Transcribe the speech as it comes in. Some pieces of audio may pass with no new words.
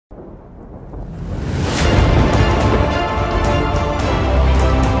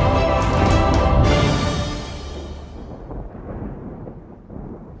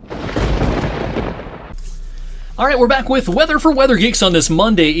All right, we're back with Weather for Weather Geeks on this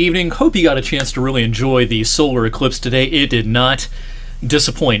Monday evening. Hope you got a chance to really enjoy the solar eclipse today. It did not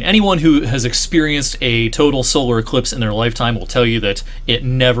disappoint. Anyone who has experienced a total solar eclipse in their lifetime will tell you that it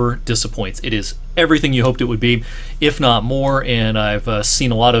never disappoints. It is everything you hoped it would be, if not more, and I've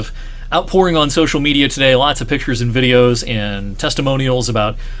seen a lot of outpouring on social media today, lots of pictures and videos and testimonials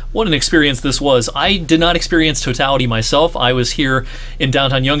about what an experience this was. I did not experience totality myself. I was here in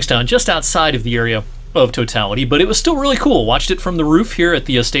downtown Youngstown, just outside of the area of totality, but it was still really cool. Watched it from the roof here at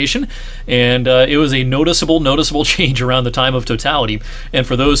the station, and it was a noticeable change around the time of totality. And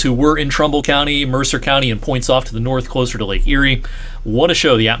for those who were in Trumbull County, Mercer County, and points off to the north closer to Lake Erie, what a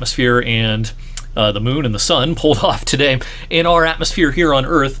show the atmosphere and the moon and the sun pulled off today. And our atmosphere here on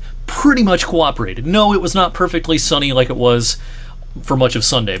Earth pretty much cooperated. No, it was not perfectly sunny like it was for much of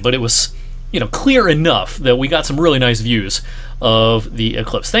Sunday, but it was, clear enough that we got some really nice views of the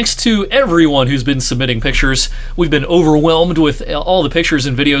eclipse. Thanks to everyone who's been submitting pictures. We've been overwhelmed with all the pictures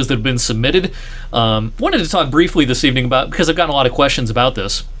and videos that have been submitted. Wanted to talk briefly this evening because I've gotten a lot of questions about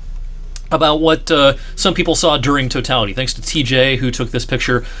this, about what some people saw during totality. Thanks to TJ, who took this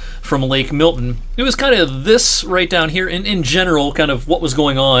picture from Lake Milton. It was kind of this right down here, in general, kind of what was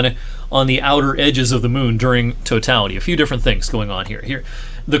going on the outer edges of the moon during totality. A few different things going on here. Here,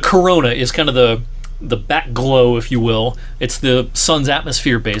 the corona is kind of the back glow, if you will. It's the sun's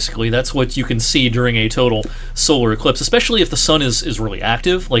atmosphere, basically. That's what you can see during a total solar eclipse, especially if the sun is really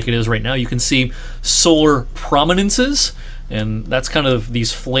active, like it is right now. You can see solar prominences, and that's kind of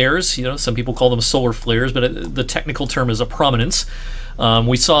these flares. Some people call them solar flares, but the technical term is a prominence.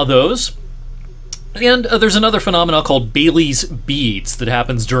 We saw those. And there's another phenomenon called Bailey's beads that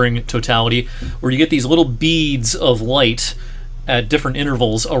happens during totality, where you get these little beads of light at different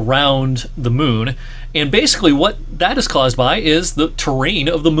intervals around the moon. And basically what that is caused by is the terrain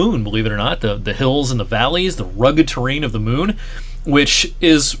of the moon, believe it or not, the hills and the valleys, the rugged terrain of the moon, which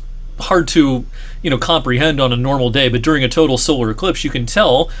is hard to comprehend on a normal day, but during a total solar eclipse you can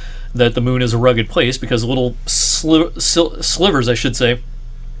tell that the moon is a rugged place because little slivers, I should say,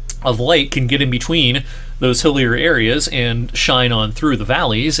 of light can get in between those hillier areas and shine on through the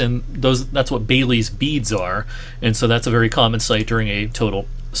valleys, and that's what Bailey's beads are. And so that's a very common sight during a total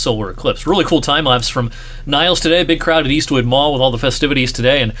solar eclipse. Really cool time lapse from Niles today. Big crowd at Eastwood Mall with all the festivities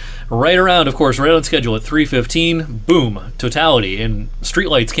today, and right around, of course, right on schedule at 3:15, boom, totality, and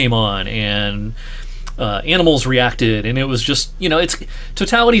streetlights came on, and animals reacted, and it was just,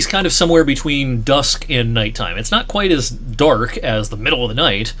 totality's kind of somewhere between dusk and nighttime. It's not quite as dark as the middle of the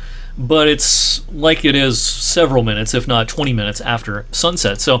night, but it's like it is several minutes, if not 20 minutes after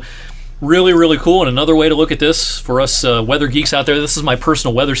sunset. So really, really cool. And another way to look at this for us weather geeks out there, this is my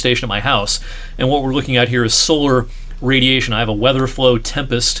personal weather station at my house, and what we're looking at here is solar radiation. I have a WeatherFlow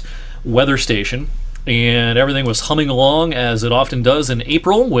Tempest weather station, and everything was humming along as it often does in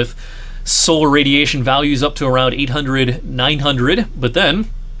April with solar radiation values up to around 800, 900, but then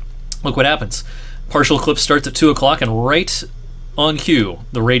look what happens. Partial eclipse starts at 2 o'clock, and right on cue,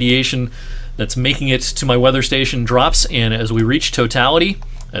 the radiation that's making it to my weather station drops, and as we reach totality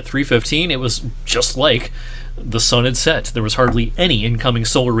at 3:15, it was just like the sun had set. There was hardly any incoming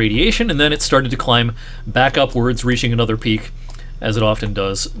solar radiation, and then it started to climb back upwards, reaching another peak, as it often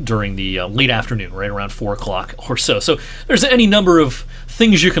does during the late afternoon, right around 4 o'clock or so. So there's any number of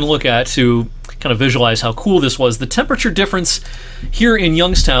things you can look at to kind of visualize how cool this was. The temperature difference here in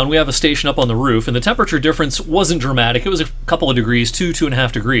Youngstown, we have a station up on the roof, and the temperature difference wasn't dramatic. It was a couple of degrees,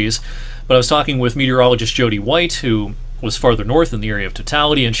 2.5 degrees. But I was talking with meteorologist Jody White, who was farther north in the area of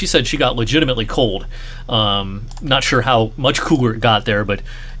totality, and she said she got legitimately cold. Not sure how much cooler it got there, but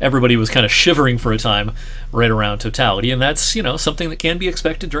everybody was kind of shivering for a time right around totality, and that's something that can be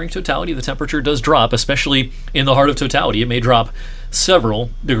expected during totality. The temperature does drop, especially in the heart of totality. It may drop several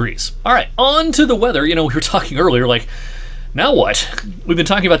degrees. All right, on to the weather. We were talking earlier, like, now what? We've been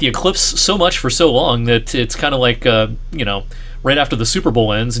talking about the eclipse so much for so long that it's kind of like, right after the Super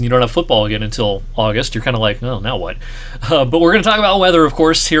Bowl ends and you don't have football again until August, you're kind of like, oh, now what? But we're going to talk about weather, of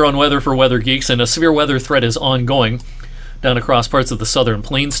course, here on Weather for Weather Geeks, and a severe weather threat is ongoing down across parts of the southern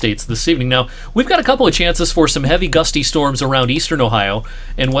plain states this evening. Now, we've got a couple of chances for some heavy gusty storms around eastern Ohio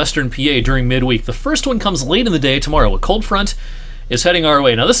and western PA during midweek. The first one comes late in the day tomorrow. A cold front is heading our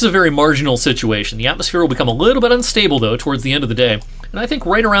way. Now, this is a very marginal situation. The atmosphere will become a little bit unstable, though, towards the end of the day. And I think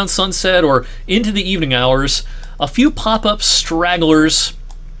right around sunset or into the evening hours, a few pop-up stragglers,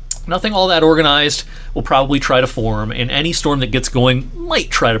 nothing all that organized, will probably try to form, and any storm that gets going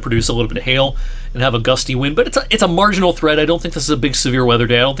might try to produce a little bit of hail and have a gusty wind, but it's a marginal threat. I don't think this is a big severe weather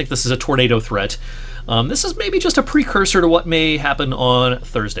day. I don't think this is a tornado threat. This is maybe just a precursor to what may happen on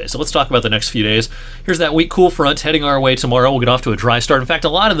Thursday. So let's talk about the next few days. Here's that weak cool front heading our way tomorrow. We'll get off to a dry start. In fact, a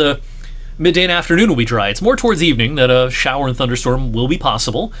lot of the midday and afternoon will be dry. It's more towards evening that a shower and thunderstorm will be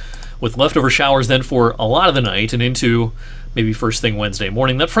possible, with leftover showers then for a lot of the night and into maybe first thing Wednesday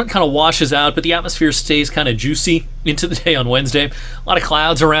morning. That front kind of washes out, but the atmosphere stays kind of juicy into the day on Wednesday. A lot of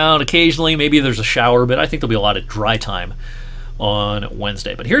clouds around occasionally. Maybe there's a shower, but I think there'll be a lot of dry time on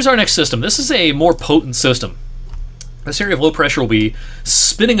Wednesday. But here's our next system. This is a more potent system. This area of low pressure will be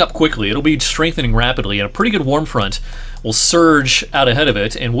spinning up quickly. It'll be strengthening rapidly, and a pretty good warm front will surge out ahead of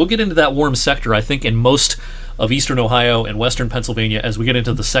it, and we'll get into that warm sector, I think, in most of eastern Ohio and western Pennsylvania as we get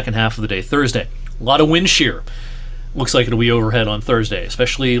into the second half of the day Thursday. A lot of wind shear. Looks like it'll be overhead on Thursday,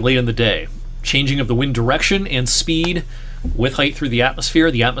 especially late in the day. Changing of the wind direction and speed with height through the atmosphere.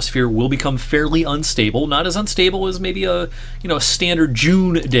 The atmosphere will become fairly unstable. Not as unstable as maybe a standard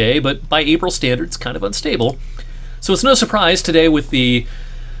June day, but by April standards, kind of unstable. So it's no surprise today with the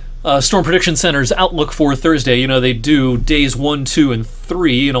Storm Prediction Center's outlook for Thursday. They do days 1, 2, and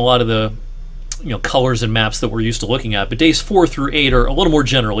 3 in a lot of the colors and maps that we're used to looking at. But days 4 through 8 are a little more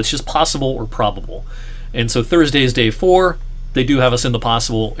general. It's just possible or probable. And so Thursday is day 4. They do have us in the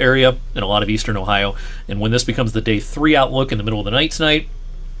possible area in a lot of eastern Ohio. And when this becomes the day 3 outlook in the middle of the night tonight,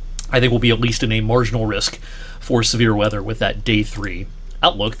 I think we'll be at least in a marginal risk for severe weather with that day 3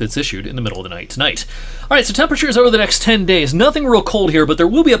 outlook that's issued in the middle of the night tonight. All right, so temperatures over the next 10 days. Nothing real cold here, but there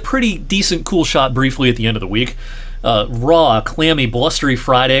will be a pretty decent cool shot briefly at the end of the week. Raw, clammy, blustery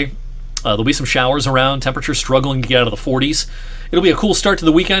Friday. There'll be some showers around, temperatures struggling to get out of the 40s. It'll be a cool start to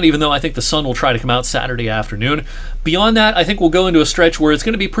the weekend, even though I think the sun will try to come out Saturday afternoon. Beyond that, I think we'll go into a stretch where it's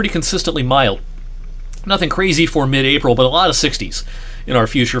going to be pretty consistently mild. Nothing crazy for mid-April, but a lot of 60s in our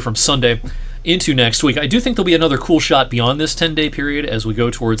future from Sunday into next week. I do think there'll be another cool shot beyond this 10-day period as we go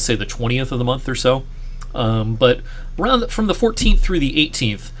towards, say, the 20th of the month or so. But around from the 14th through the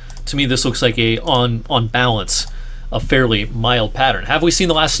 18th, to me, this looks like on balance, a fairly mild pattern. Have we seen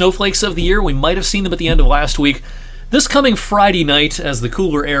the last snowflakes of the year? We might have seen them at the end of last week. This coming Friday night, as the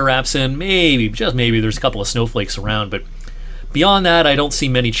cooler air wraps in, maybe, just maybe, there's a couple of snowflakes around, but beyond that, I don't see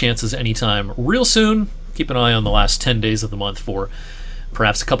many chances anytime real soon. Keep an eye on the last 10 days of the month for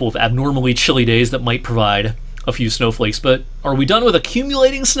perhaps a couple of abnormally chilly days that might provide a few snowflakes. But are we done with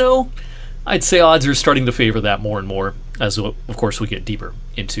accumulating snow? I'd say odds are starting to favor that more and more as, of course, we get deeper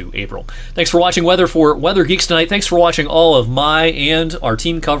into April. Thanks for watching Weather for Weather Geeks tonight. Thanks for watching all of my and our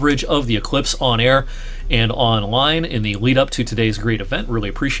team coverage of the eclipse on air and online in the lead up to today's great event. Really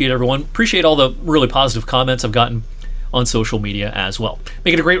appreciate everyone. Appreciate all the really positive comments I've gotten on social media as well.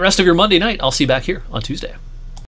 Make it a great rest of your Monday night. I'll see you back here on Tuesday.